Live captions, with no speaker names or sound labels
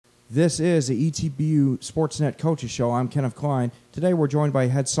This is the ETBU Sportsnet Coaches Show. I'm Kenneth Klein. Today we're joined by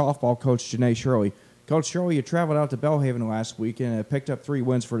head softball coach Janae Shirley. Coach Shirley, you traveled out to Belhaven last week and picked up 3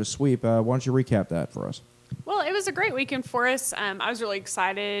 wins for the sweep. Why don't you recap that for us? Well, it was a great weekend for us. I was really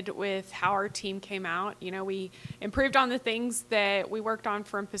excited with how our team came out. You know, we improved on the things that we worked on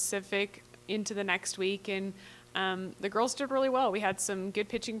from Pacific into the next week, and the girls did really well. We had some good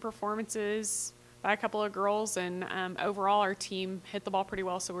pitching performances by a couple of girls, and overall our team hit the ball pretty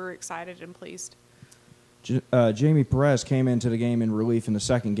well, so we were excited and pleased. Jamie Perez came into the game in relief in the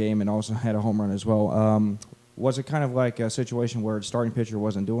second game and also had a home run as well. Was it kind of like a situation where the starting pitcher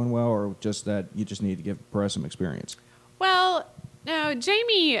wasn't doing well, or just that you just need to give Perez some experience? Well, no,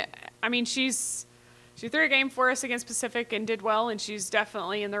 Jamie, I mean, she threw a game for us against Pacific and did well, and she's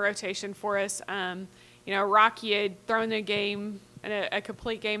definitely in the rotation for us. You know, Rocky had thrown a game, a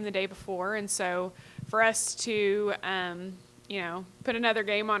complete game the day before, and so for us to you know, put another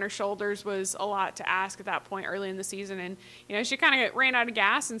game on her shoulders was a lot to ask at that point early in the season. And, you know, she kind of ran out of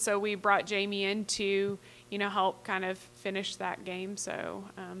gas, and so we brought Jamie in to, you know, help kind of finish that game. So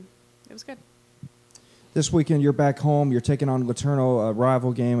it was good. This weekend you're back home. You're taking on LeTourneau, a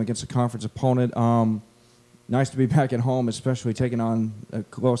rival game against a conference opponent. Nice to be back at home, especially taking on a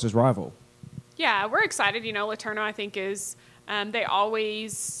closest rival. Yeah, we're excited. You know, LeTourneau, I think, is they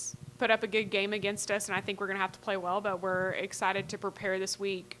always put up a good game against us, and I think we're going to have to play well, but we're excited to prepare this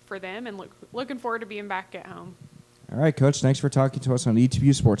week for them and looking forward to being back at home. All right, Coach, thanks for talking to us on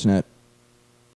ETBU Sportsnet.